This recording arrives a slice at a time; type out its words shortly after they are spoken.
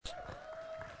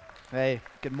Hey,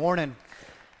 good morning.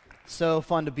 So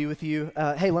fun to be with you.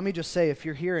 Hey, let me just say, if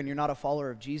you're here and you're not a follower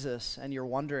of Jesus and you're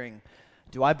wondering,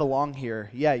 do I belong here?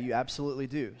 Yeah, you absolutely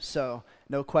do. So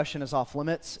no question is off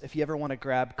limits. If you ever want to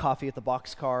grab coffee at the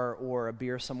boxcar or a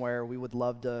beer somewhere, we would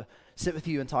love to sit with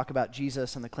you and talk about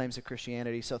Jesus and the claims of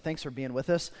Christianity. So thanks for being with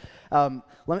us.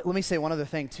 Let me say one other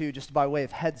thing too, just by way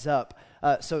of heads up.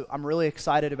 So I'm really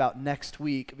excited about next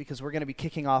week because we're going to be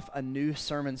kicking off a new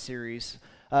sermon series.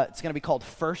 It's going to be called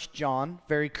 1 John,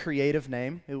 very creative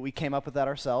name. We came up with that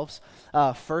ourselves.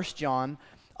 1 John,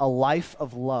 a life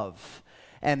of love.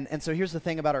 And so here's the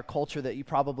thing about our culture that you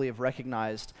probably have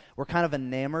recognized. We're kind of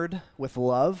enamored with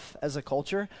love as a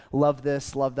culture. Love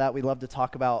this, love that. We love to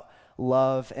talk about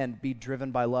love and be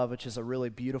driven by love, which is a really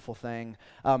beautiful thing.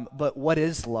 But what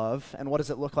is love, and what does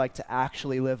it look like to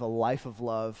actually live a life of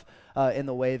love in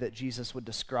the way that Jesus would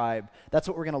describe? That's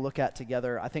what we're going to look at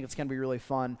together. I think it's going to be really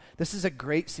fun. This is a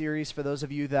great series for those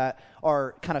of you that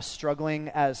are kind of struggling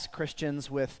as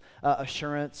Christians with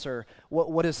assurance, or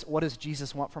what does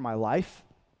Jesus want for my life?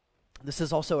 This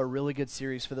is also a really good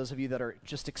series for those of you that are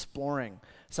just exploring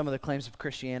some of the claims of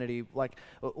Christianity. Like,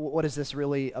 what is this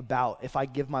really about? If I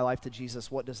give my life to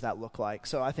Jesus, what does that look like?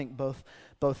 So I think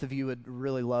both of you would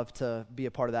really love to be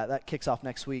a part of that. That kicks off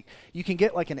next week. You can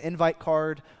get like an invite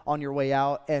card on your way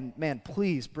out. And man,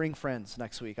 please bring friends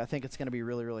next week. I think it's going to be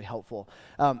really, really helpful.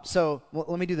 Let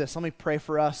me do this. Let me pray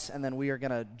for us, and then we are going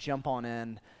to jump on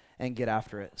in and get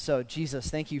after it. So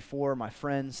Jesus, thank you for my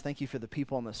friends. Thank you for the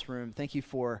people in this room. Thank you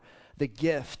for the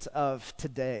gift of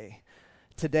today.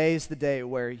 Today's the day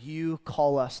where you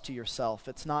call us to yourself.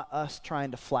 It's not us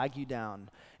trying to flag you down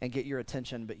and get your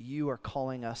attention, but you are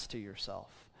calling us to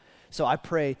yourself. So I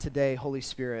pray today, Holy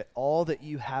Spirit, all that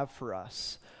you have for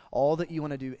us, all that you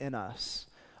want to do in us,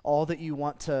 all that you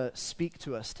want to speak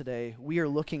to us today, we are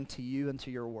looking to you and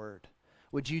to your word.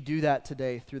 Would you do that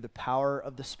today through the power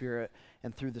of the Spirit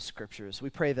and through the Scriptures? We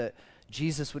pray that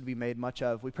Jesus would be made much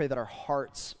of. We pray that our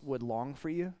hearts would long for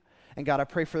you. And God, I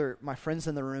pray for my friends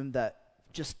in the room that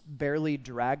just barely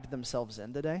dragged themselves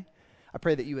in today. I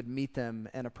pray that you would meet them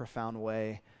in a profound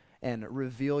way and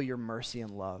reveal your mercy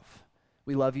and love.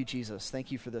 We love you, Jesus. Thank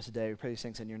you for this day. We pray these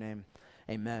things in your name.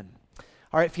 Amen.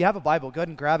 All right, if you have a Bible, go ahead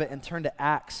and grab it and turn to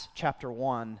Acts chapter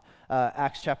 1.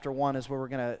 Acts chapter 1 is where we're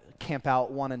going to camp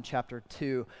out 1 and chapter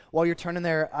 2. While you're turning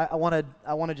there, I want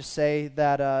to just say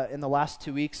that in the last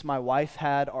 2 weeks, my wife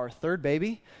had our third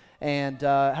baby and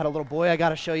had a little boy. I got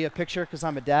to show you a picture because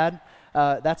I'm a dad.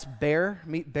 That's Bear.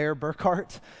 Meet Bear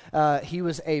Burkhart. He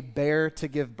was a bear to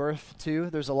give birth to.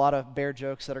 There's a lot of bear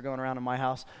jokes that are going around in my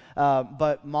house.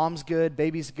 But mom's good,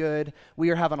 baby's good.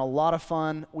 We are having a lot of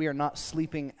fun. We are not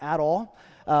sleeping at all,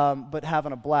 but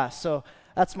having a blast. So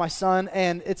that's my son,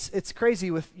 and it's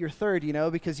crazy with your third,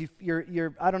 because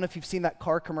you're I don't know if you've seen that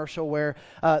car commercial where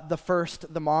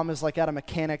the mom is like at a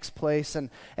mechanic's place, and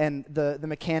the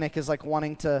mechanic is like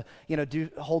wanting to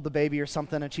hold the baby or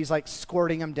something, and she's like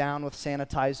squirting him down with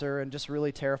sanitizer and just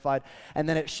really terrified, and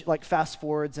then it like fast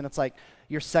forwards and it's like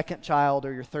your second child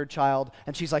or your third child,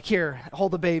 and she's like, here,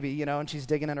 hold the baby, and she's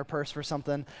digging in her purse for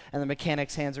something, and the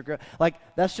mechanic's hands are like,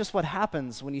 that's just what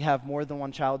happens when you have more than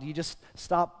one child. You just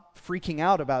stop freaking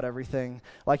out about everything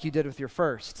like you did with your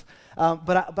first.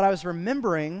 But I was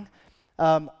remembering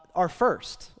our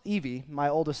first, Evie, my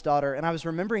oldest daughter, and I was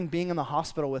remembering being in the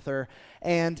hospital with her,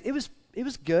 and it was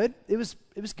good. It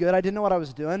was good. I didn't know what I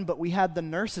was doing, but we had the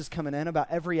nurses coming in about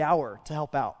every hour to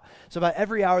help out. So about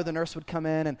every hour the nurse would come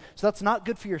in, and so that's not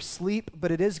good for your sleep,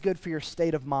 but it is good for your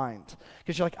state of mind,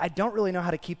 because you're like, I don't really know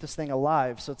how to keep this thing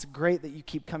alive, so it's great that you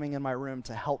keep coming in my room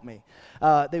to help me.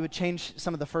 They would change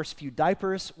some of the first few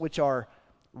diapers, which are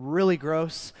really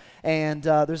gross, and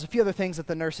there's a few other things that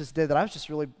the nurses did that I was just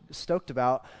really stoked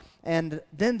about. And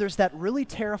then there's that really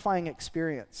terrifying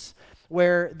experience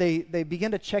where they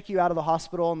begin to check you out of the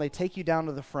hospital, and they take you down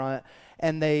to the front,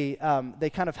 and they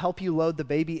kind of help you load the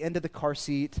baby into the car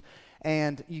seat,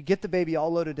 and you get the baby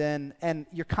all loaded in, and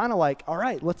you're kind of like, all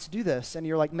right, let's do this. And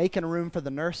you're like making room for the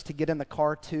nurse to get in the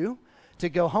car too, to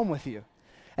go home with you.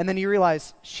 And then you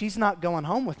realize she's not going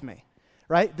home with me,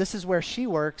 right? This is where she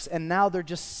works, and now they're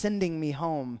just sending me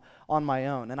home on my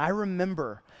own. And I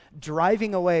remember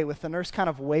driving away with the nurse kind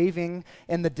of waving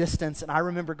in the distance, and I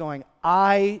remember going,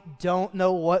 I don't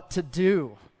know what to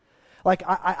do. Like,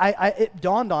 it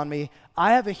dawned on me,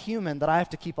 I have a human that I have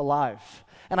to keep alive,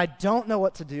 and I don't know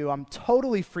what to do. I'm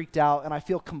totally freaked out, and I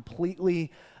feel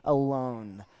completely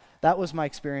alone. That was my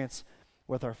experience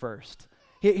with our first.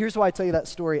 Here's why I tell you that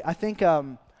story. I think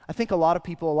a lot of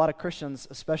people, a lot of Christians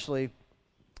especially,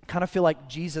 kind of feel like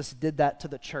Jesus did that to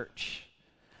the church.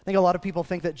 I think a lot of people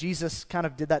think that Jesus kind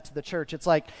of did that to the church. It's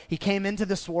like he came into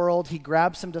this world, he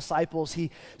grabbed some disciples, he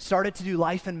started to do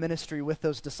life and ministry with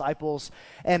those disciples,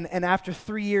 and after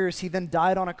 3 years, he then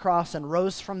died on a cross and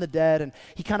rose from the dead, and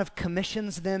he kind of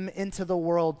commissions them into the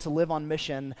world to live on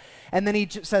mission, and then he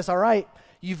says, all right,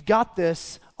 you've got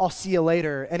this, I'll see you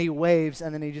later, and he waves,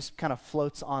 and then he just kind of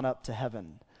floats on up to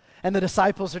heaven. And the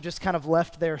disciples are just kind of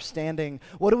left there standing.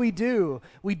 What do?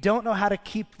 We don't know how to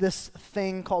keep this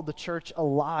thing called the church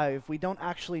alive. We don't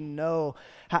actually know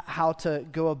how to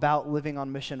go about living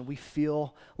on mission. We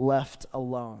feel left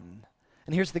alone.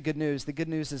 And here's the good news. The good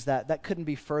news is that couldn't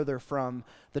be further from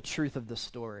the truth of the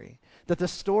story. That the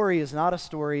story is not a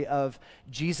story of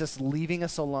Jesus leaving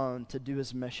us alone to do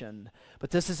his mission, but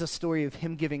this is a story of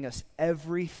him giving us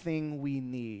everything we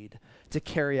need to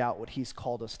carry out what he's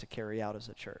called us to carry out as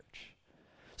a church.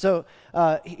 So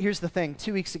here's the thing.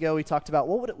 2 weeks ago, we talked about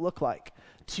what would it look like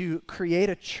to create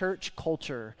a church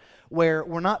culture where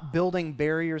we're not building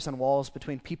barriers and walls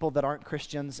between people that aren't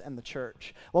Christians and the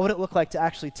church. What would it look like to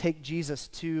actually take Jesus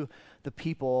to the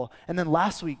people? And then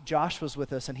last week, Josh was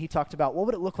with us, and he talked about what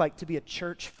would it look like to be a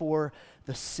church for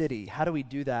the city? How do we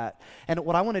do that? And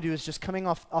what I want to do is just coming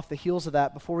off the heels of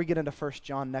that, before we get into 1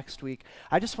 John next week,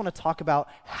 I just want to talk about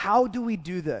how do we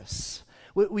do this?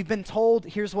 We've been told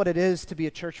here's what it is to be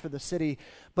a church for the city,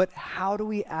 but how do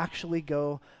we actually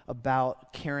go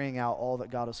about carrying out all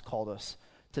that God has called us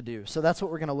to do? So that's what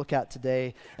we're going to look at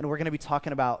today, and we're going to be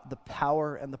talking about the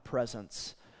power and the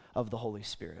presence of the Holy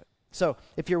Spirit. So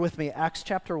if you're with me, Acts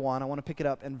chapter 1, I want to pick it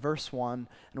up in verse 1,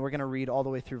 and we're going to read all the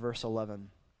way through verse 11.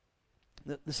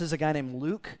 This is a guy named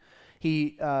Luke.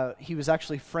 He was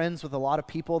actually friends with a lot of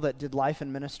people that did life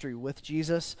and ministry with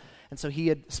Jesus, and so he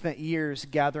had spent years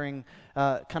gathering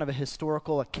kind of a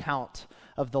historical account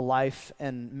of the life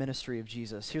and ministry of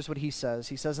Jesus. Here's what he says.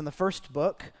 He says, in the first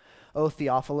book, O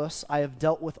Theophilus, I have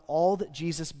dealt with all that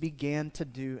Jesus began to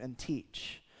do and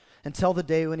teach, until the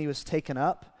day when he was taken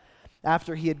up,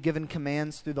 after he had given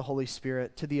commands through the Holy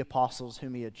Spirit to the apostles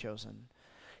whom he had chosen.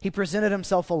 He presented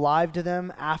himself alive to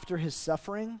them after his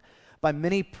suffering, by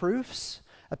many proofs,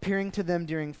 appearing to them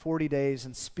during 40 days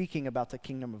and speaking about the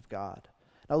kingdom of God.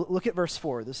 Now look at verse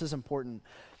 4. This is important.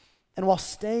 And while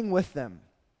staying with them,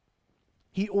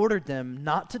 he ordered them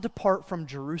not to depart from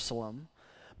Jerusalem,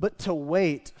 but to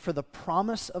wait for the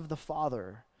promise of the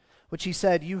Father, which he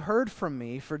said, you heard from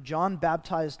me, for John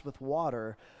baptized with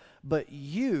water, but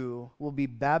you will be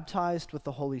baptized with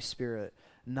the Holy Spirit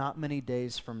not many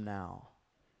days from now.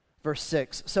 Verse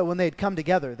 6, so when they had come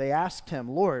together, they asked him,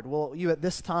 Lord, will you at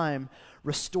this time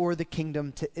restore the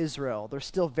kingdom to Israel? They're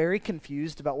still very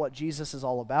confused about what Jesus is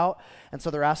all about, and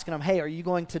so they're asking him, hey, are you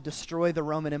going to destroy the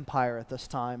Roman Empire at this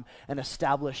time and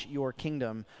establish your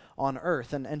kingdom on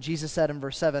earth? And Jesus said in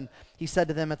verse 7, he said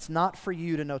to them, it's not for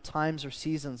you to know times or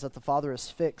seasons that the Father has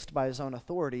fixed by his own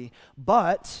authority,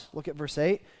 but, look at verse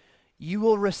 8, you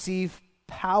will receive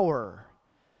power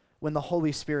when the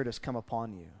Holy Spirit has come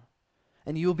upon you.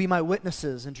 And you will be my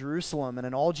witnesses in Jerusalem and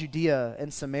in all Judea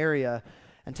and Samaria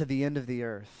and to the end of the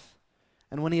earth.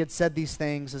 And when he had said these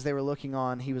things, as they were looking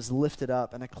on, he was lifted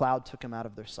up, and a cloud took him out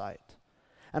of their sight.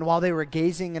 And while they were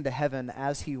gazing into heaven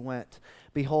as he went,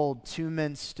 behold, 2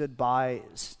 men stood by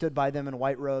them in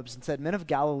white robes and said, Men of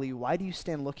Galilee, why do you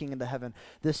stand looking into heaven?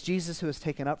 This Jesus who is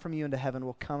taken up from you into heaven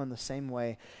will come in the same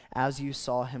way as you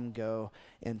saw him go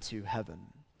into heaven.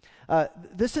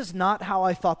 This is not how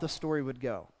I thought the story would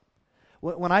go.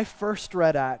 When I first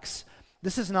read Acts,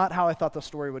 this is not how I thought the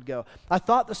story would go. I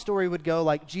thought the story would go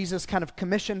like Jesus kind of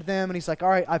commissioned them, and he's like, all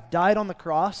right, I've died on the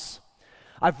cross,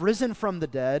 I've risen from the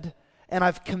dead, and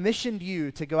I've commissioned you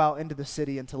to go out into the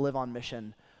city and to live on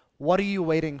mission. What are you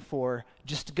waiting for?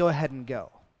 Just go ahead and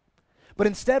go. But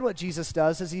instead what Jesus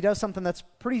does is he does something that's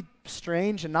pretty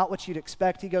strange and not what you'd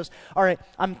expect. He goes, all right,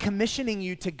 I'm commissioning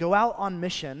you to go out on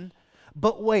mission,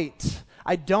 but wait,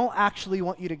 I don't actually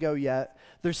want you to go yet.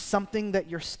 There's something that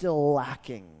you're still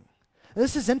lacking.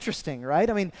 This is interesting, right?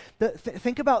 I mean,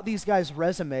 think about these guys'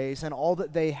 resumes and all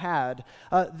that they had.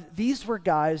 These were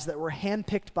guys that were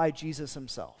handpicked by Jesus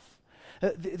himself.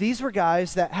 These were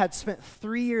guys that had spent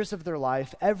 3 years of their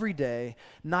life every day,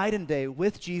 night and day,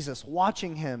 with Jesus,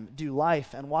 watching him do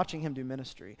life and watching him do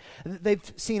ministry.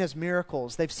 They've seen his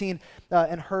miracles. They've seen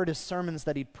and heard his sermons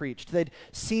that he'd preached. They'd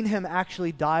seen him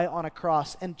actually die on a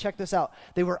cross. And check this out.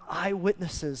 They were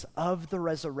eyewitnesses of the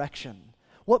resurrection.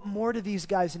 What more do these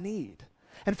guys need?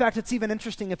 In fact, it's even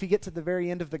interesting if you get to the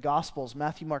very end of the Gospels,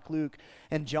 Matthew, Mark, Luke,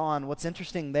 and John. What's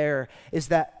interesting there is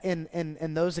that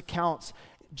in those accounts,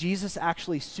 Jesus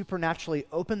actually supernaturally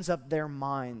opens up their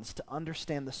minds to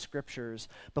understand the scriptures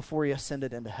before he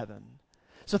ascended into heaven.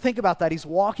 So think about that. He's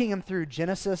walking him through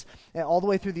Genesis all the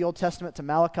way through the Old Testament to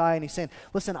Malachi, and he's saying,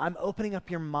 listen, I'm opening up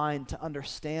your mind to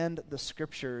understand the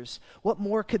scriptures. What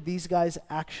more could these guys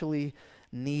actually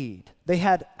need? They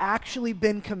had actually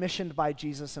been commissioned by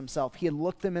Jesus himself. He had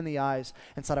looked them in the eyes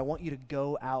and said, I want you to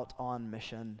go out on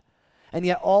mission. And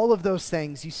yet all of those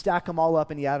things, you stack them all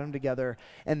up and you add them together,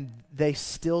 and they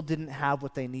still didn't have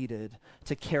what they needed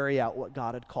to carry out what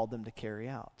God had called them to carry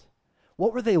out.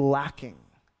 What were they lacking?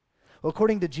 Well,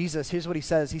 according to Jesus, here's what he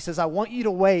says. He says, I want you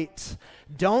to wait.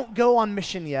 Don't go on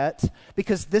mission yet,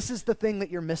 because this is the thing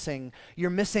that you're missing. You're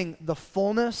missing the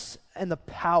fullness and the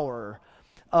power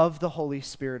of the Holy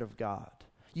Spirit of God.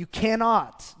 You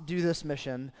cannot do this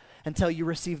mission until you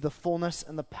receive the fullness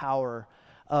and the power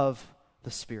of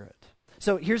the Spirit.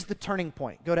 So here's the turning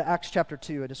point. Go to Acts chapter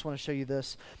 2. I just want to show you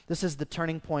this. This is the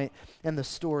turning point in the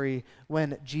story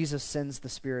when Jesus sends the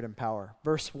Spirit and power.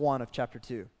 Verse 1 of chapter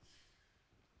 2.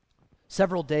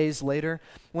 Several days later,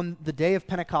 when the day of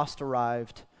Pentecost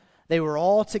arrived, they were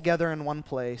all together in one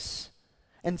place,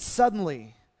 and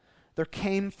suddenly there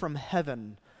came from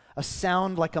heaven a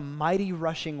sound like a mighty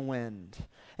rushing wind,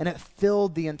 and it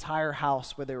filled the entire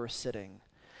house where they were sitting.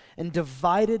 And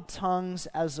divided tongues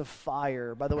as of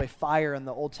fire. By the way, fire in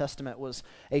the Old Testament was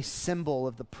a symbol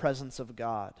of the presence of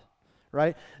God,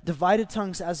 right? Divided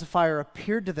tongues as of fire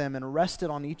appeared to them and rested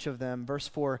on each of them. Verse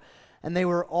 4, and they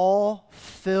were all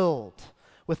filled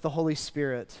with the Holy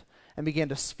Spirit and began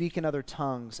to speak in other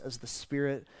tongues as the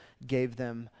Spirit gave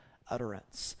them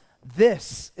utterance.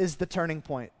 This is the turning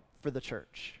point for the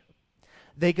church.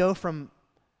 They go from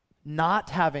not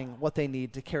having what they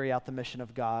need to carry out the mission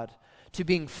of God to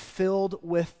being filled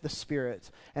with the Spirit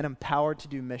and empowered to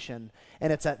do mission.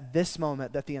 And it's at this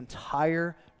moment that the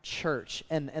entire church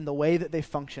and the way that they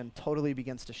function totally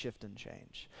begins to shift and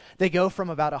change. They go from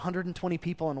about 120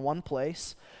 people in one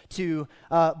place to,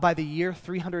 by the year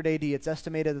 300 AD, it's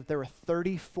estimated that there were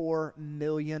 34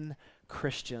 million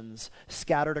Christians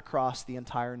scattered across the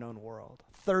entire known world.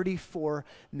 34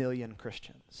 million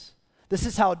Christians. This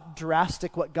is how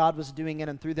drastic what God was doing in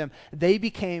and through them. They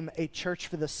became a church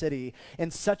for the city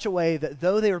in such a way that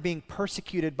though they were being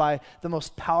persecuted by the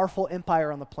most powerful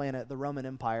empire on the planet, the Roman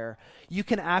Empire, you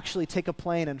can actually take a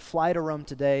plane and fly to Rome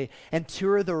today and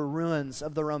tour the ruins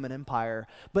of the Roman Empire.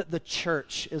 But the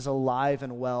church is alive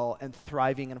and well and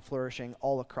thriving and flourishing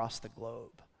all across the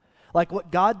globe. Like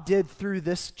what God did through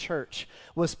this church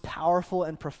was powerful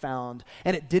and profound.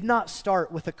 And it did not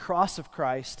start with the cross of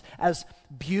Christ, as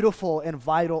beautiful and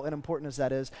vital and important as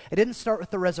that is. It didn't start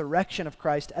with the resurrection of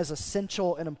Christ, as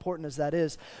essential and important as that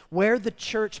is. Where the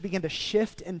church began to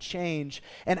shift and change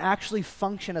and actually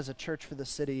function as a church for the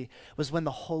city was when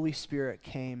the Holy Spirit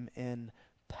came in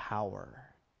power.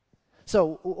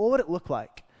 So what would it look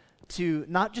like to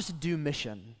not just do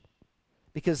mission?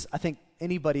 Because I think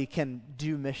anybody can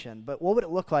do mission, but what would it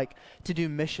look like to do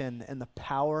mission in the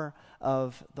power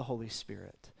of the Holy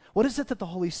Spirit? What is it that the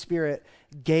Holy Spirit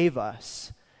gave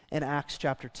us in Acts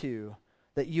chapter 2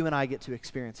 that you and I get to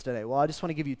experience today? Well, I just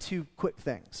want to give you two quick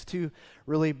things, two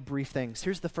really brief things.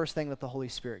 Here's the first thing that the Holy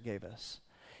Spirit gave us.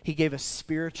 He gave us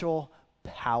spiritual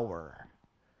power.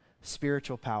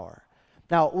 Spiritual power.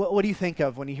 Now, what do you think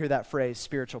of when you hear that phrase,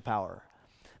 spiritual power?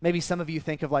 Maybe some of you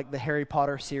think of like the Harry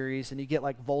Potter series and you get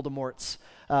like Voldemort's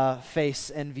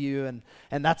face in view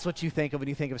and that's what you think of when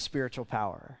you think of spiritual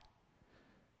power.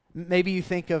 Maybe you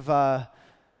think of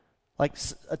like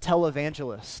a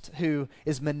televangelist who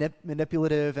is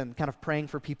manipulative and kind of praying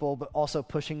for people but also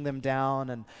pushing them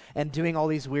down and doing all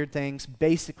these weird things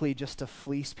basically just to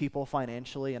fleece people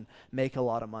financially and make a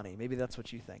lot of money. Maybe that's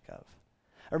what you think of.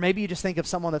 Or maybe you just think of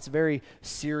someone that's very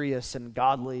serious and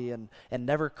godly and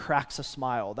never cracks a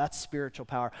smile. That's spiritual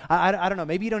power. I don't know.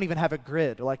 Maybe you don't even have a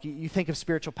grid. Like you think of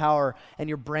spiritual power and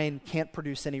your brain can't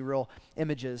produce any real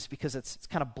images because it's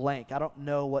kind of blank. I don't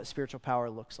know what spiritual power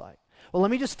looks like. Well, let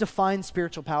me just define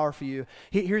spiritual power for you.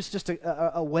 Here's just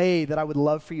a way that I would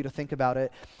love for you to think about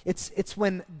it. It's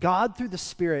when God through the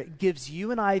Spirit gives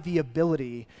you and I the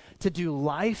ability to do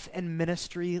life and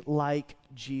ministry like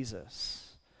Jesus.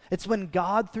 It's when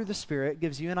God, through the Spirit,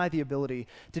 gives you and I the ability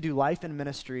to do life and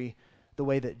ministry the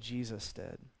way that Jesus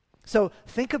did. So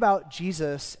think about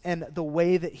Jesus and the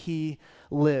way that he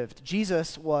lived.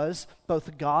 Jesus was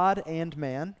both God and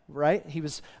man, right? He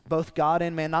was both God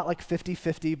and man, not like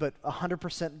 50-50, but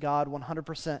 100% God,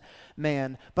 100%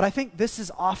 man. But I think this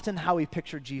is often how we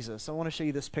picture Jesus. I want to show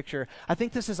you this picture. I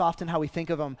think this is often how we think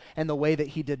of him and the way that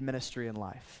he did ministry in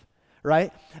life.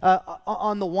 Right?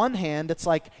 On the one hand, it's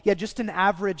like, yeah, just an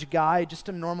average guy, just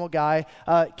a normal guy.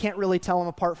 Can't really tell him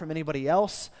apart from anybody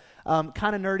else.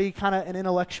 Kind of nerdy, kind of an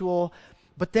intellectual.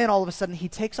 But then all of a sudden he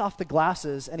takes off the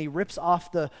glasses and he rips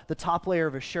off the top layer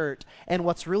of his shirt. And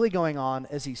what's really going on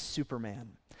is he's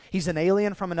Superman. He's an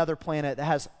alien from another planet that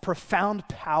has profound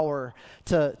power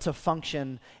to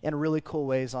function in really cool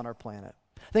ways on our planet.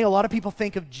 I think a lot of people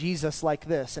think of Jesus like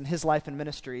this in his life and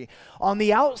ministry. On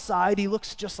the outside, he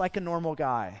looks just like a normal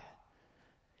guy.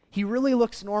 He really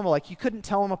looks normal, like you couldn't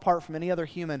tell him apart from any other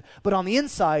human. But on the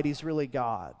inside, he's really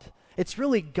God. It's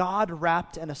really God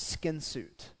wrapped in a skin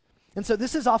suit. And so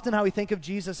this is often how we think of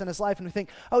Jesus in his life, and we think,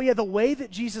 oh yeah, the way that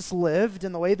Jesus lived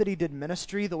and the way that he did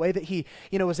ministry, the way that he,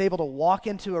 was able to walk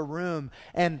into a room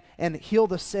and heal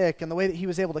the sick, and the way that he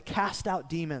was able to cast out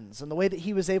demons, and the way that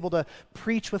he was able to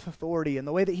preach with authority, and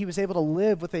the way that he was able to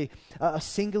live with a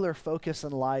singular focus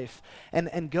in life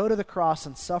and go to the cross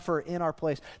and suffer in our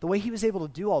place. The way he was able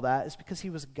to do all that is because he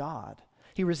was God.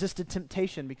 He resisted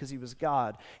temptation because he was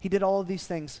God. He did all of these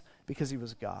things because he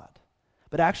was God.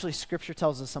 But actually, Scripture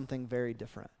tells us something very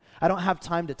different. I don't have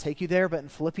time to take you there, but in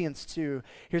Philippians 2,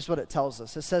 here's what it tells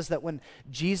us. It says that when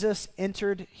Jesus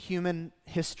entered human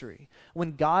history,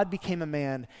 when God became a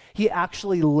man, he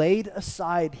actually laid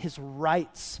aside his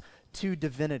rights to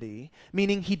divinity,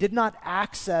 meaning he did not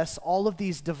access all of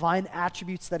these divine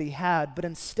attributes that he had, but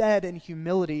instead, in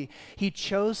humility, he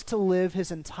chose to live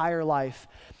his entire life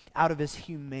out of his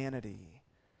humanity.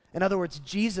 In other words,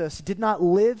 Jesus did not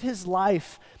live his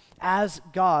life as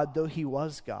God, though he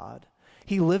was God.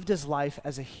 He lived his life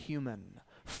as a human,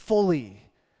 fully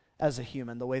as a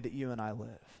human, the way that you and I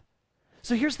live.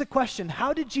 So here's the question: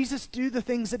 how did Jesus do the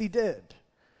things that he did?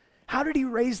 How did he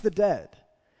raise the dead?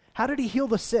 How did he heal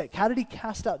the sick? How did he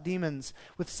cast out demons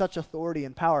with such authority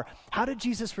and power? How did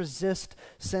Jesus resist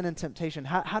sin and temptation?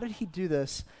 How did he do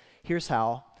this? Here's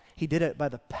how. He did it by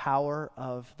the power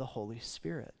of the Holy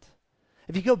Spirit.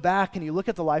 If you go back and you look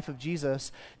at the life of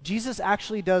Jesus, Jesus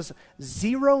actually does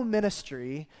zero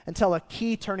ministry until a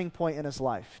key turning point in his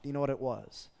life. Do you know what it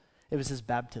was? It was his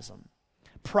baptism.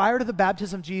 Prior to the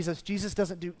baptism of Jesus, Jesus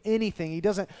doesn't do anything. He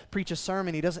doesn't preach a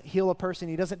sermon. He doesn't heal a person.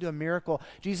 He doesn't do a miracle.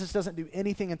 Jesus doesn't do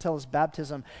anything until his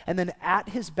baptism. And then at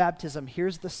his baptism,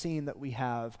 here's the scene that we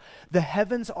have. The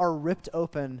heavens are ripped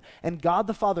open, and God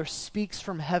the Father speaks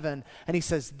from heaven, and he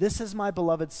says, "This is my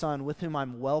beloved Son, with whom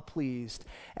I'm well pleased."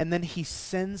 And then he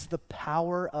sends the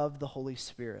power of the Holy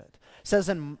Spirit. It says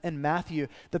in Matthew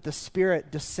that the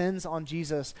Spirit descends on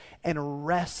Jesus and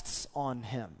rests on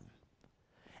him.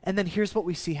 And then here's what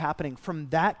we see happening. From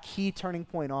that key turning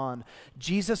point on,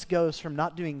 Jesus goes from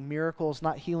not doing miracles,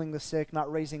 not healing the sick,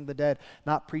 not raising the dead,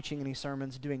 not preaching any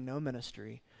sermons, doing no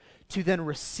ministry, to then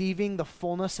receiving the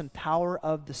fullness and power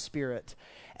of the Spirit.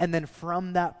 And then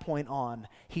from that point on,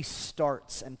 he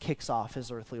starts and kicks off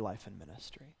his earthly life and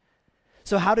ministry.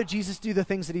 So how did Jesus do the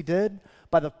things that he did?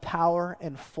 By the power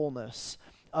and fullness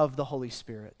of the Holy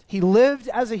Spirit. He lived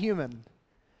as a human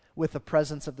with the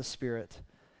presence of the Spirit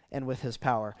and with his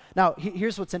power. Now,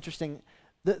 here's what's interesting.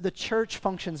 The church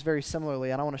functions very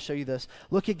similarly, and I want to show you this.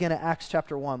 Look again at Acts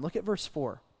chapter 1. Look at verse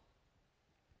 4. It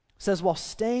says, while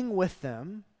staying with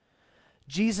them,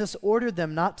 Jesus ordered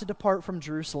them not to depart from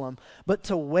Jerusalem, but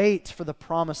to wait for the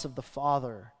promise of the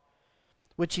Father,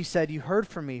 which he said, "You heard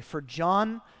from me. For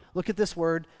John," look at this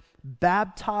word,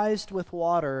 "baptized with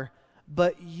water,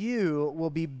 but you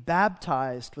will be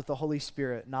baptized with the Holy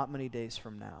Spirit not many days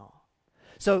from now."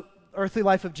 So, earthly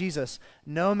life of Jesus,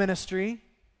 no ministry,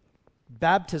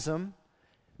 baptism,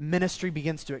 ministry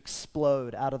begins to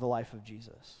explode out of the life of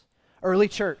Jesus. Early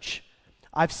church,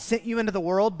 I've sent you into the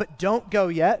world, but don't go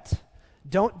yet.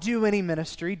 Don't do any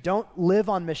ministry. Don't live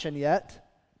on mission yet.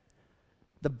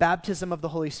 The baptism of the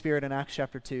Holy Spirit in Acts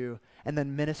chapter 2, and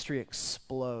then ministry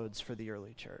explodes for the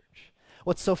early church.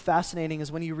 What's so fascinating is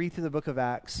when you read through the book of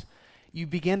Acts, you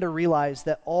begin to realize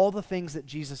that all the things that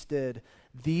Jesus did,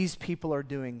 these people are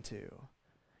doing too.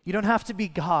 You don't have to be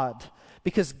God,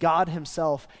 because God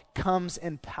himself comes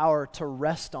in power to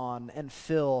rest on and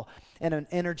fill and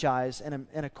energize and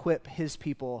equip his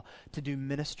people to do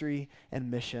ministry and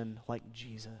mission like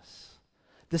Jesus.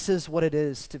 This is what it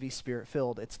is to be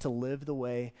Spirit-filled. It's to live the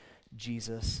way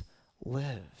Jesus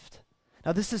lived.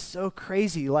 Now, this is so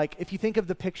crazy. Like, if you think of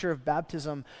the picture of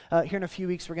baptism, here in a few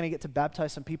weeks, we're going to get to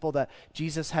baptize some people that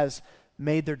Jesus has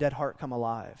made their dead heart come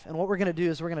alive. And what we're going to do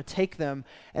is we're going to take them,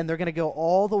 and they're going to go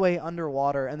all the way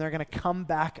underwater, and they're going to come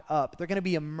back up. They're going to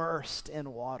be immersed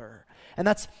in water. And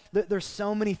there's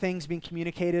so many things being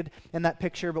communicated in that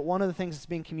picture, but one of the things that's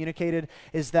being communicated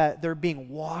is that they're being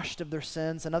washed of their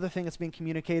sins. Another thing that's being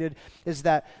communicated is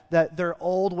that their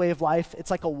old way of life,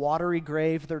 it's like a watery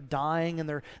grave. They're dying, and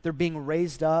they're being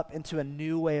raised up into a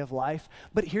new way of life.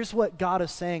 But here's what God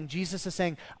is saying. Jesus is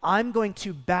saying, I'm going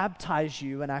to baptize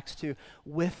you, in Acts 2,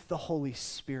 with the Holy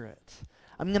Spirit.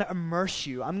 I'm going to immerse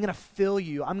you. I'm going to fill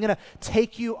you. I'm going to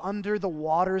take you under the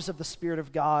waters of the Spirit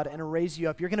of God and raise you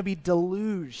up. You're going to be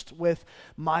deluged with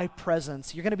my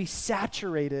presence. You're going to be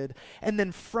saturated. And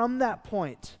then from that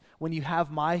point, when you have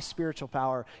my spiritual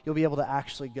power, you'll be able to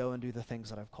actually go and do the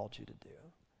things that I've called you to do.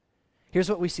 Here's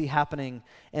what we see happening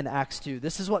in Acts 2.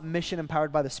 This is what mission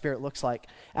empowered by the Spirit looks like.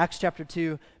 Acts chapter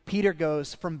 2, Peter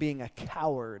goes from being a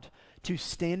coward to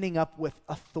standing up with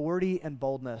authority and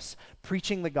boldness,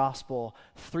 preaching the gospel.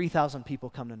 3,000 people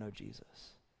come to know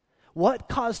Jesus. What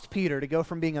caused Peter to go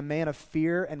from being a man of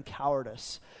fear and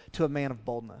cowardice to a man of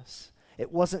boldness?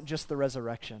 It wasn't just the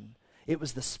resurrection. It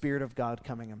was the Spirit of God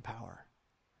coming in power.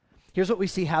 Here's what we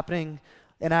see happening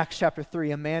in Acts chapter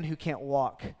 3. A man who can't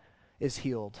walk is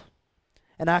healed.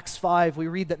 In Acts 5, we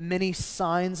read that many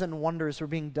signs and wonders were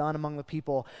being done among the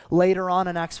people. Later on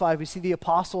in Acts 5, we see the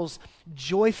apostles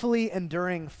joyfully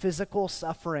enduring physical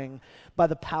suffering by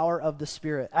the power of the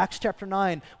Spirit. Acts chapter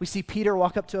 9, we see Peter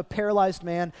walk up to a paralyzed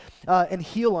man and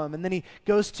heal him. And then he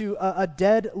goes to a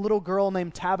dead little girl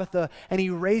named Tabitha, and he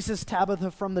raises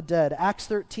Tabitha from the dead. Acts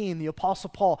 13, the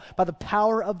apostle Paul, by the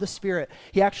power of the Spirit,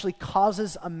 he actually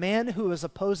causes a man who is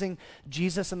opposing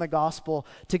Jesus and the gospel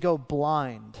to go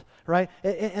blind. Right?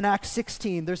 In Acts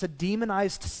 16, there's a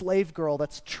demonized slave girl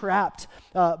that's trapped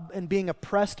and being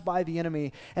oppressed by the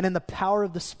enemy. And in the power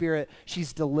of the Spirit,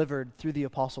 she's delivered through the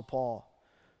Apostle Paul.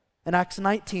 In Acts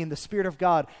 19, the Spirit of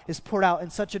God is poured out in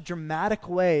such a dramatic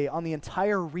way on the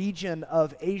entire region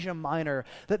of Asia Minor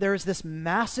that there is this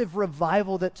massive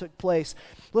revival that took place.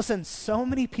 Listen, so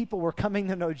many people were coming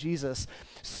to know Jesus.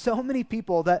 So many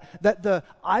people that the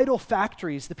idol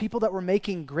factories, the people that were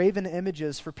making graven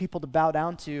images for people to bow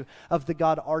down to of the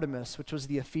god Artemis, which was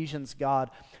the Ephesians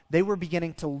god, they were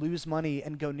beginning to lose money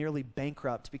and go nearly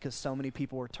bankrupt because so many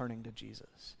people were turning to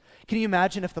Jesus. Can you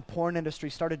imagine if the porn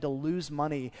industry started to lose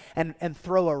money and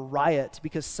throw a riot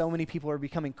because so many people are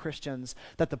becoming Christians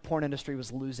that the porn industry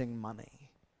was losing money?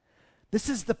 This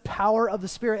is the power of the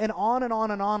Spirit, and on and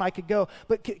on and on I could go.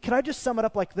 But can I just sum it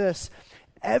up like this?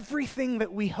 Everything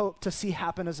that we hope to see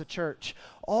happen as a church,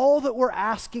 all that we're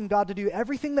asking God to do,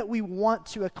 everything that we want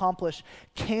to accomplish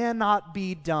cannot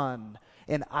be done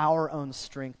in our own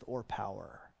strength or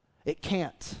power. It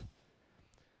can't.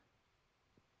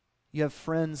 You have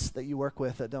friends that you work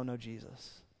with that don't know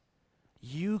Jesus.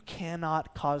 You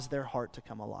cannot cause their heart to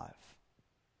come alive.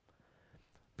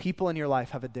 People in your life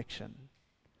have addiction.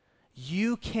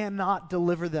 You cannot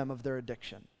deliver them of their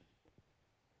addiction.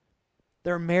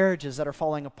 There are marriages that are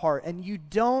falling apart, and you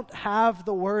don't have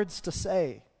the words to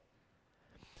say.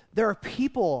 There are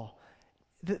people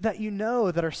that you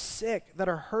know that are sick, that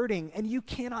are hurting, and you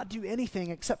cannot do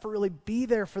anything except for really be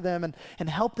there for them and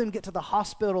help them get to the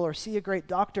hospital or see a great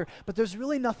doctor. But there's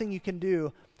really nothing you can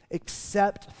do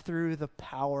except through the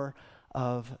power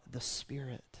of the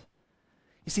Spirit.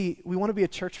 You see, we want to be a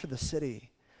church for the city,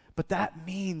 but that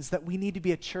means that we need to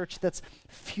be a church that's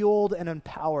fueled and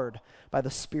empowered by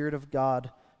the Spirit of God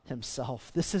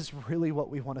Himself. This is really what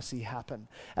we want to see happen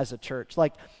as a church.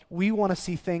 Like, we want to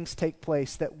see things take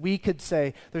place that we could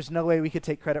say, there's no way we could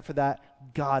take credit for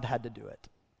that. God had to do it.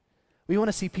 We want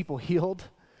to see people healed.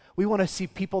 We want to see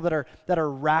people that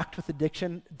are racked with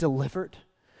addiction delivered.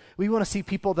 We want to see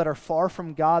people that are far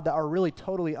from God, that are really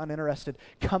totally uninterested,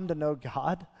 come to know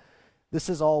God. This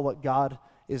is all what God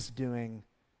is doing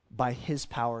by His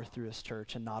power through His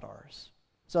church and not ours.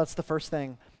 So that's the first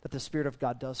thing that the Spirit of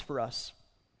God does for us.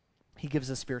 He gives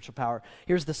us spiritual power.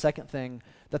 Here's the second thing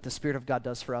that the Spirit of God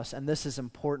does for us, and this is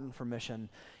important for mission.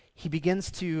 He begins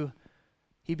to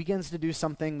do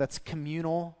something that's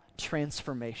communal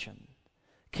transformation.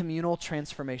 Communal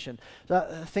transformation.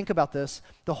 Think about this.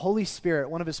 The Holy Spirit,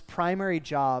 one of His primary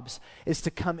jobs is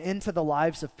to come into the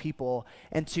lives of people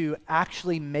and to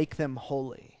actually make them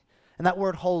holy. And that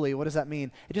word holy, what does that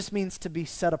mean? It just means to be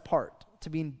set apart, to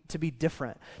be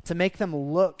different, to make them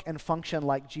look and function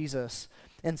like Jesus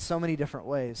in so many different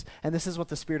ways. And this is what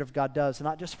the Spirit of God does,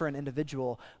 not just for an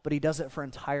individual, but He does it for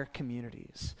entire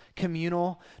communities.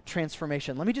 Communal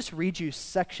transformation. Let me just read you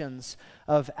sections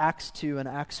of Acts 2 and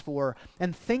Acts 4,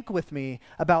 and think with me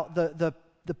about the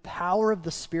power of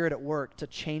the Spirit at work to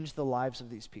change the lives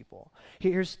of these people.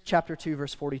 Here's chapter 2,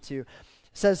 verse 42. It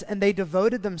says, "And they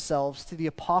devoted themselves to the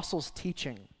apostles'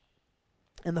 teaching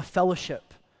and the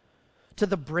fellowship, to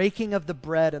the breaking of the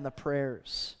bread and the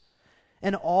prayers.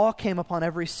 And awe came upon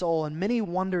every soul, and many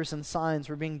wonders and signs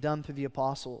were being done through the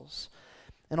apostles.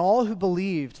 And all who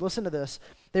believed," listen to this,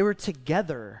 "they were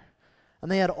together,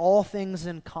 and they had all things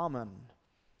in common.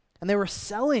 And they were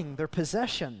selling their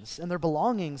possessions and their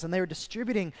belongings, and they were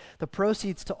distributing the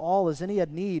proceeds to all as any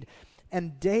had need.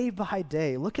 and day by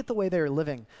day, look at the way they are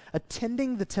living,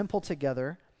 attending the temple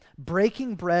together,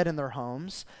 breaking bread in their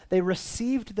homes, they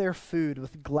received their food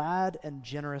with glad and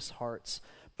generous hearts,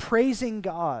 praising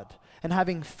God and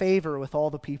having favor with all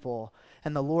the people.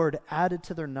 And the Lord added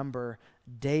to their number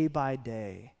day by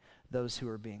day those who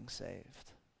were being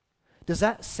saved. Does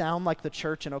that sound like the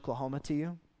church in Oklahoma to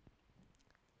you?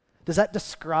 Does that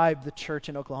describe the church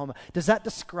in Oklahoma? Does that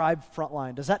describe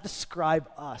Frontline? Does that describe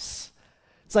us?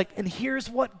 It's like, and here's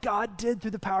what God did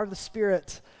through the power of the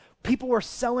Spirit. People were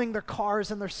selling their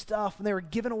cars and their stuff, and they were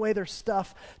giving away their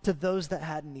stuff to those that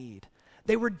had need.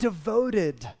 They were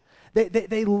devoted.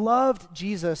 They loved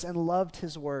Jesus and loved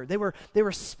his word. They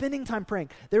were spending time praying.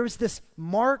 There was this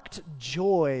marked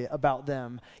joy about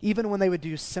them, even when they would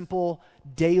do simple,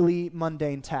 daily,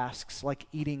 mundane tasks like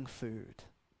eating food.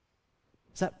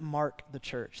 Does that mark the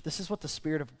church? This is what the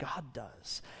Spirit of God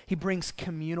does. He brings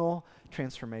communal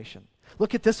transformation.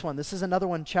 Look at this one. This is another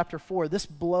one, chapter 4. This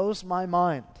blows my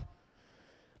mind. It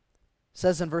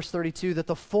says in verse 32 that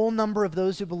the full number of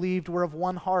those who believed were of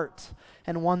one heart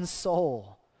and one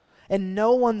soul. And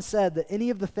no one said that any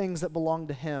of the things that belonged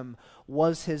to him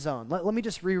was his own. Let me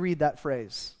just reread that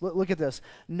phrase. Look at this.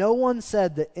 No one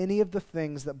said that any of the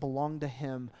things that belonged to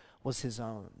him was his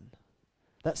own.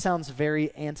 That sounds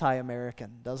very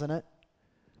anti-American, doesn't it?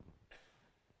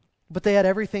 But they had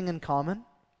everything in common.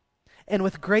 And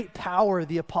with great power,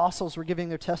 the apostles were giving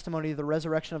their testimony of the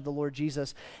resurrection of the Lord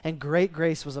Jesus, and great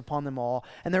grace was upon them all.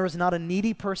 And there was not a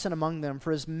needy person among them,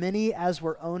 for as many as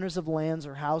were owners of lands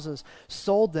or houses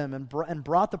sold them and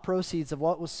brought the proceeds of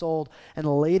what was sold and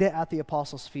laid it at the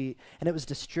apostles' feet, and it was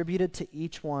distributed to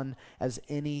each one as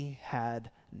any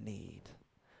had need.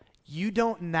 You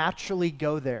don't naturally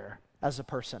go there as a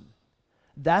person.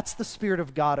 That's the Spirit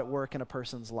of God at work in a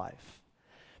person's life.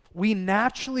 We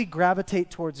naturally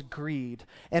gravitate towards greed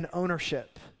and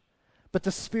ownership, but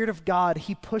the Spirit of God,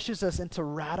 he pushes us into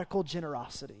radical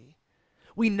generosity.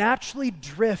 We naturally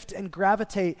drift and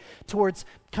gravitate towards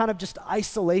kind of just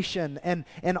isolation and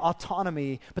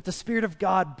autonomy, but the Spirit of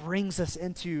God brings us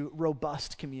into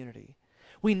robust community.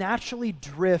 We naturally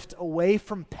drift away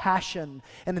from passion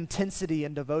and intensity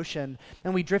and devotion,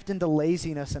 and we drift into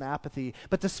laziness and apathy.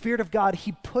 But the Spirit of God,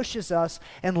 he pushes us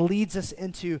and leads us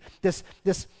into this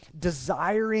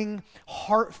desiring,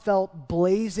 heartfelt,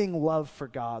 blazing love for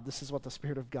God. This is what the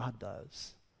Spirit of God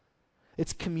does.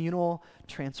 It's communal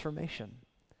transformation.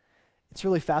 It's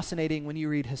really fascinating when you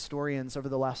read historians over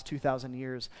the last 2,000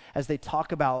 years as they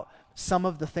talk about some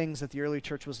of the things that the early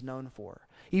church was known for.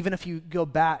 Even if you go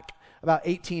back about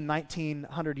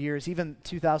 1900 years, even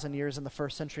 2,000 years in the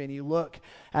first century, and you look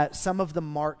at some of the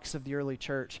marks of the early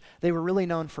church, they were really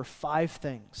known for five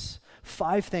things.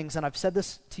 Five things, and I've said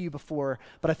this to you before,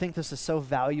 but I think this is so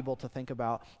valuable to think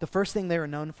about. The first thing they were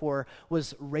known for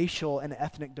was racial and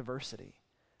ethnic diversity.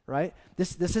 Right?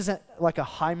 This isn't like a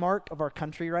high mark of our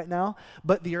country right now,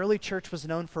 but the early church was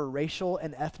known for racial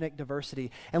and ethnic diversity.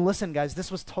 And listen, guys,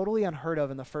 this was totally unheard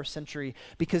of in the first century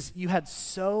because you had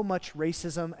so much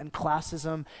racism and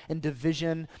classism and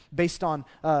division based on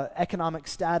economic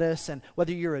status and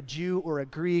whether you're a Jew or a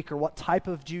Greek or what type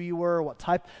of Jew you were,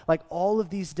 like all of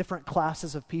these different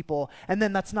classes of people. And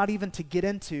then that's not even to get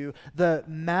into the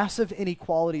massive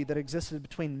inequality that existed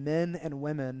between men and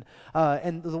women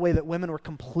and the way that women were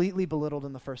completely belittled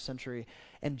in the first century.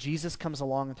 And Jesus comes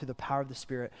along, and through the power of the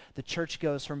Spirit, the church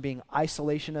goes from being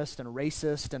isolationist and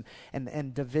racist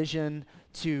and division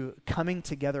to coming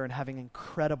together and having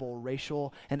incredible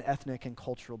racial and ethnic and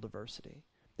cultural diversity.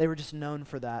 They were just known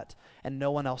for that, and no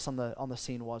one else on the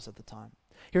scene was at the time.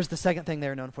 Here's the second thing they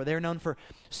were known for. They were known for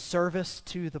service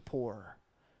to the poor.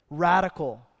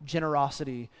 Radical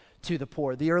generosity to the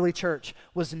poor. The early church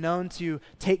was known to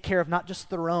take care of not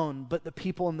just their own, but the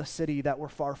people in the city that were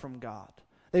far from God.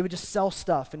 They would just sell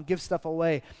stuff and give stuff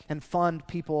away and fund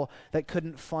people that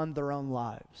couldn't fund their own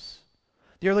lives.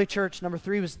 The early church, number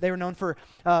three, they were known for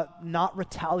not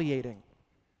retaliating.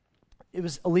 It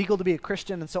was illegal to be a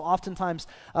Christian, and so oftentimes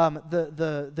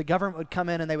the government would come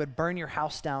in and they would burn your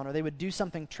house down, or they would do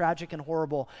something tragic and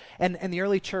horrible, and the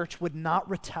early church would not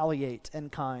retaliate in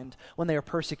kind when they were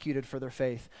persecuted for their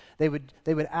faith. They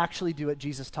would actually do what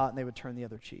Jesus taught, and they would turn the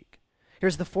other cheek.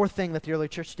 Here's the fourth thing that the early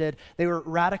church did. They were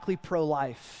radically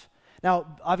pro-life.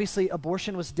 Now, obviously,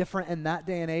 abortion was different in that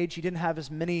day and age. You didn't have as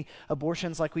many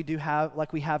abortions like we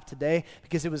have today,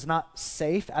 because it was not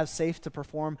as safe to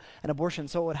perform an abortion.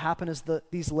 So what would happen is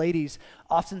these ladies,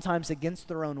 oftentimes against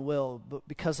their own will, but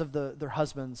because of their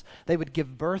husbands, they would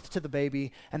give birth to the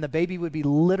baby, and the baby would be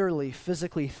literally,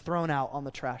 physically thrown out on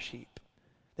the trash heap.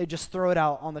 They just throw it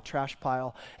out on the trash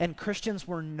pile. And Christians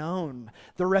were known,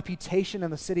 their reputation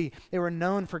in the city, they were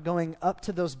known for going up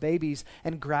to those babies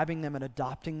and grabbing them and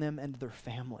adopting them into their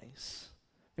families.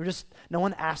 No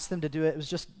one asked them to do it. It was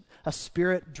just a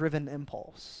spirit-driven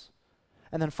impulse.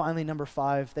 And then finally, number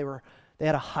 5, they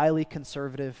had a highly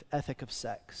conservative ethic of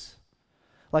sex.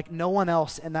 Like no one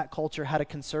else in that culture had a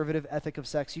conservative ethic of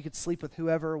sex. You could sleep with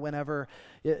whoever, whenever,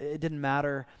 it didn't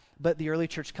matter. But the early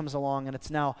church comes along and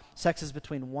it's now sex is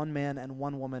between one man and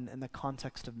one woman in the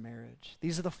context of marriage.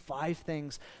 These are the 5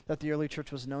 things that the early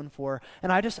church was known for.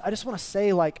 And I just want to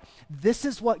say, like, this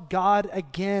is what God,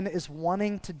 again, is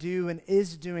wanting to do and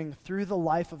is doing through the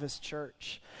life of his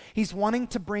church. He's wanting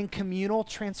to bring communal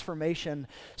transformation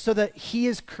so that he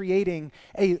is creating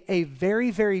a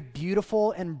very, very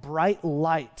beautiful and bright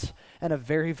light in a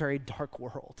very, very dark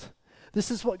world. This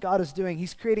is what God is doing.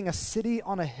 He's creating a city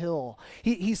on a hill.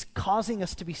 He's causing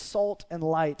us to be salt and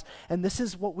light. And this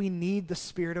is what we need the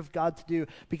Spirit of God to do,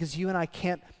 because you and I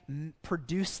can't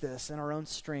produce this in our own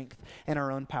strength and our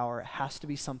own power. It has to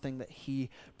be something that he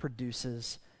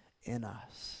produces in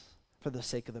us for the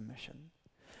sake of the mission.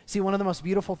 See, one of the most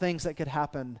beautiful things that could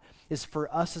happen is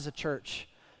for us as a church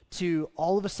to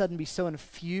all of a sudden be so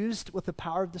infused with the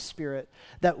power of the Spirit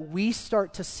that we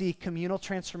start to see communal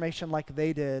transformation like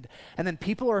they did. And then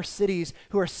people or cities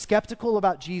who are skeptical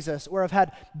about Jesus or have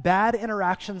had bad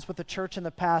interactions with the church in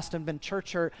the past and been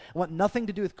church hurt and want nothing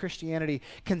to do with Christianity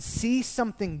can see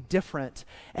something different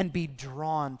and be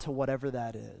drawn to whatever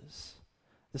that is.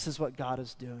 This is what God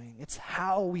is doing. It's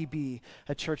how we be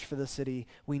a church for the city.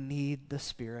 We need the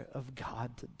Spirit of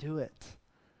God to do it.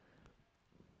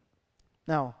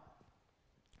 Now,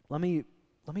 let me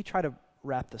try to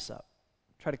wrap this up,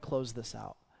 try to close this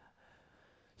out.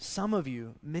 Some of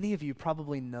you, many of you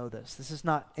probably know this. This is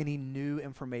not any new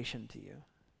information to you.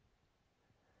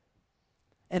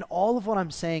 And all of what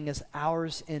I'm saying is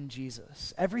ours in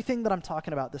Jesus. Everything that I'm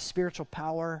talking about, the spiritual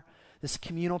power, this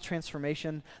communal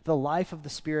transformation, the life of the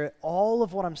Spirit, all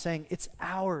of what I'm saying, it's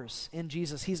ours in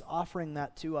Jesus. He's offering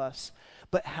that to us.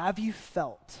 But have you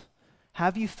felt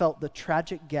the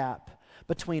tragic gap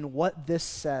between what this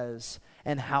says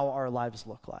and how our lives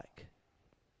look like?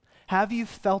 Have you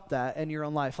felt that in your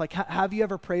own life? Like, have you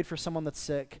ever prayed for someone that's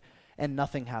sick and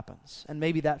nothing happens? And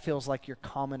maybe that feels like your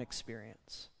common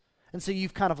experience. And so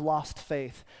you've kind of lost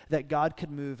faith that God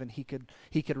could move and he could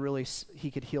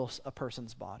heal a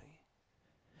person's body.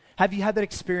 Have you had that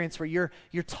experience where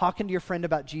you're talking to your friend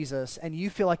about Jesus and you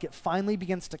feel like it finally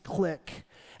begins to click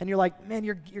and you're like, man,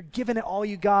 you're giving it all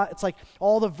you got. It's like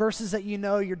all the verses that you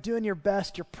know, you're doing your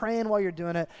best, you're praying while you're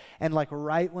doing it, and like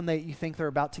right when you think they're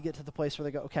about to get to the place where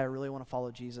they go, okay, I really want to follow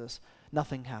Jesus,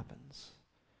 nothing happens.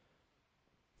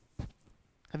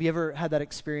 Have you ever had that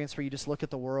experience where you just look at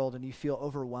the world and you feel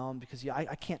overwhelmed because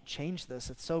I can't change this.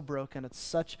 It's so broken. It's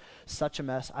such a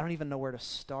mess. I don't even know where to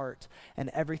start. And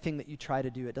everything that you try to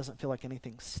do, it doesn't feel like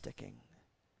anything's sticking.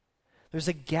 There's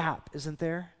a gap, isn't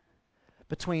there,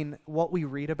 between what we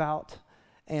read about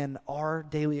and our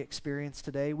daily experience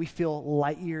today. We feel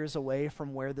light years away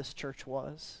from where this church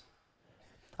was.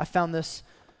 I found this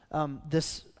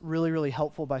really, really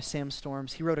helpful by Sam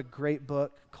Storms. He wrote a great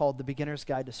book called The Beginner's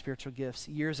Guide to Spiritual Gifts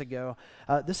years ago.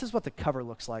 This is what the cover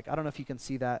looks like. I don't know if you can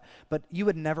see that, but you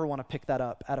would never want to pick that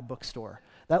up at a bookstore.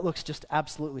 That looks just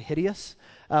absolutely hideous.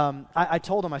 I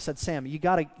told him, I said, Sam, you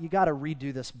gotta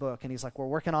redo this book. And he's like, we're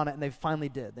working on it, and they finally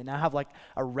did. They now have like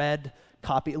a red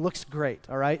copy. It looks great,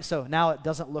 all right? So now it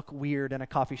doesn't look weird in a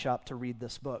coffee shop to read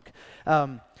this book.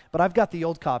 But I've got the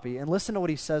old copy, and listen to what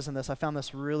he says in this. I found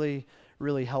this really,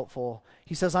 really helpful.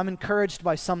 He says, I'm encouraged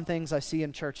by some things I see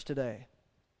in church today.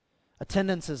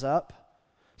 Attendance is up.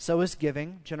 So is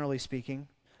giving, generally speaking.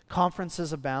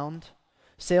 Conferences abound.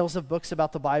 Sales of books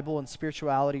about the Bible and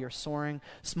spirituality are soaring.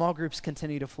 Small groups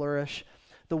continue to flourish.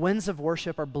 The winds of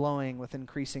worship are blowing with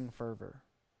increasing fervor.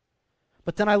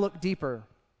 But then I look deeper,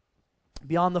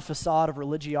 beyond the facade of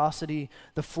religiosity,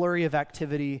 the flurry of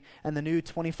activity, and the new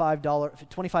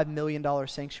 $25 million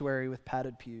sanctuary with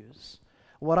padded pews.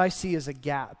 What I see is a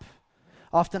gap,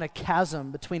 often a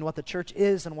chasm between what the church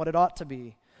is and what it ought to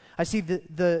be. I see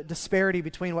the disparity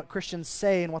between what Christians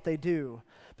say and what they do,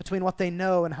 between what they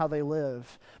know and how they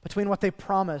live, between what they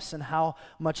promise and how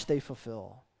much they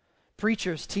fulfill.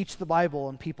 Preachers teach the Bible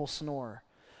and people snore.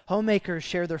 Homemakers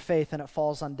share their faith and it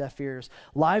falls on deaf ears.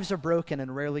 Lives are broken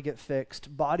and rarely get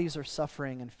fixed. Bodies are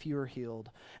suffering and few are healed.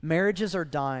 Marriages are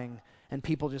dying and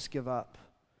people just give up.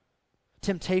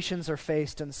 Temptations are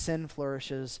faced and sin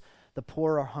flourishes. The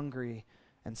poor are hungry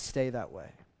and stay that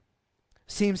way.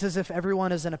 Seems as if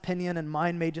everyone has an opinion and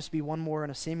mine may just be one more in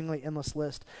a seemingly endless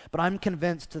list. But I'm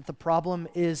convinced that the problem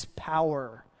is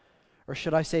power Or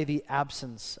should I say the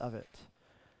absence of it?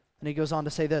 And he goes on to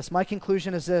say this, my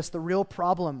conclusion is this, the real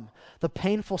problem, the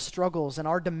painful struggles, and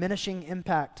our diminishing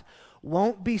impact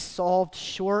won't be solved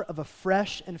short of a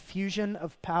fresh infusion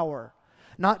of power.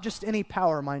 Not just any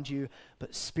power, mind you,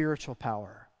 but spiritual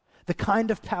power. The kind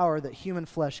of power that human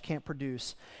flesh can't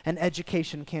produce, and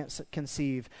education can't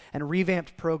conceive, and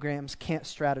revamped programs can't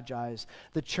strategize.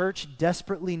 The church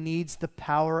desperately needs the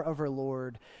power of our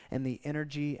Lord and the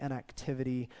energy and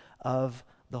activity of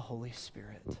the Holy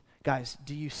Spirit. Guys,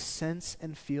 do you sense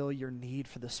and feel your need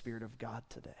for the Spirit of God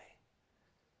today?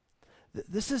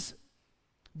 This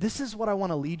is what I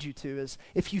want to lead you to, is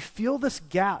if you feel this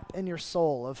gap in your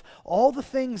soul of all the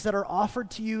things that are offered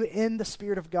to you in the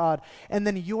Spirit of God, and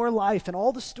then your life and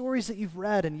all the stories that you've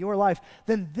read in your life,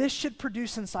 then this should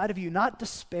produce inside of you not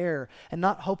despair and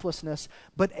not hopelessness,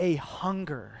 but a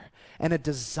hunger and a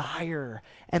desire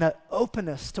and an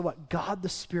openness to what God the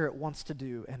Spirit wants to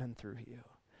do in and through you.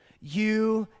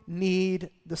 You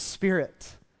need the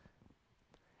Spirit.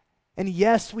 And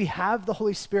yes, we have the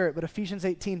Holy Spirit, but Ephesians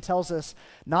 18 tells us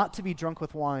not to be drunk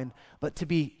with wine, but to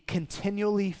be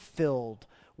continually filled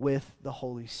with the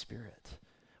Holy Spirit.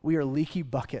 We are leaky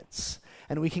buckets,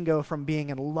 and we can go from being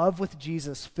in love with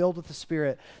Jesus, filled with the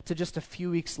Spirit, to just a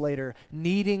few weeks later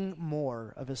needing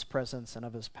more of His presence and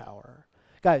of His power.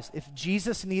 Guys, if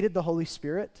Jesus needed the Holy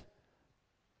Spirit,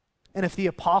 and if the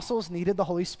apostles needed the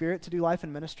Holy Spirit to do life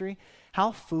and ministry,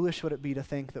 how foolish would it be to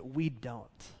think that we don't?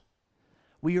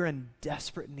 We are in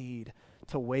desperate need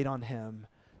to wait on Him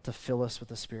to fill us with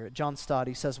the Spirit. John Stott,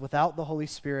 he says, without the Holy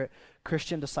Spirit,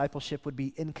 Christian discipleship would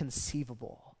be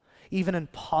inconceivable, even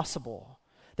impossible.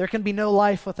 There can be no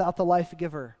life without the life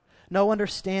giver, no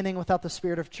understanding without the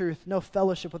Spirit of truth, no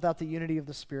fellowship without the unity of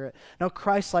the Spirit, no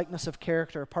Christ-likeness of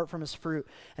character apart from His fruit,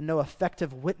 and no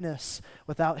effective witness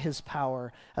without His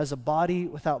power. As a body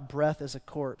without breath is a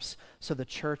corpse, so the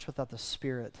church without the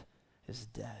Spirit is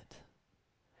dead.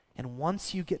 And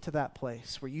once you get to that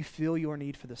place where you feel your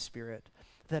need for the Spirit,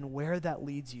 then where that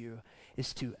leads you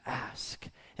is to ask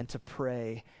and to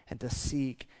pray and to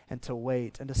seek and to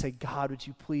wait and to say, God, would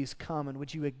you please come, and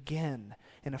would you again,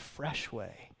 in a fresh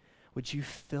way, would you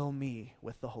fill me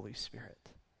with the Holy Spirit?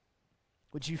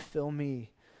 Would you fill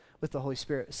me with the Holy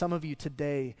Spirit? Some of you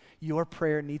today, your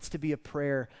prayer needs to be a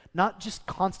prayer, not just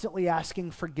constantly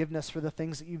asking forgiveness for the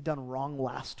things that you've done wrong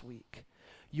last week.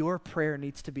 Your prayer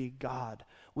needs to be, God,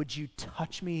 would you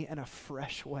touch me in a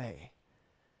fresh way?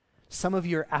 Some of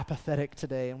you are apathetic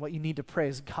today, and what you need to pray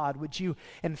is, God, would you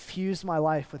infuse my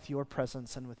life with your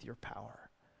presence and with your power?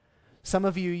 Some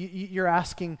of you, you're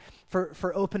asking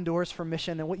for open doors for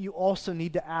mission, and what you also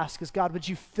need to ask is, God, would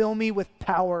you fill me with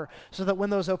power so that when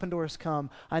those open doors come,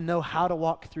 I know how to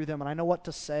walk through them, and I know what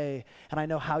to say, and I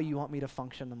know how you want me to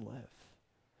function and live.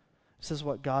 This is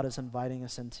what God is inviting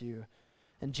us into.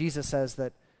 And Jesus says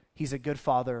that He's a good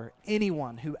Father.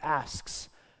 Anyone who asks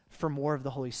for more of the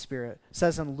Holy Spirit,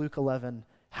 says in Luke 11,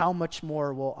 how much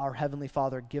more will our Heavenly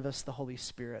Father give us the Holy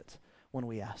Spirit when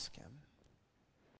we ask Him?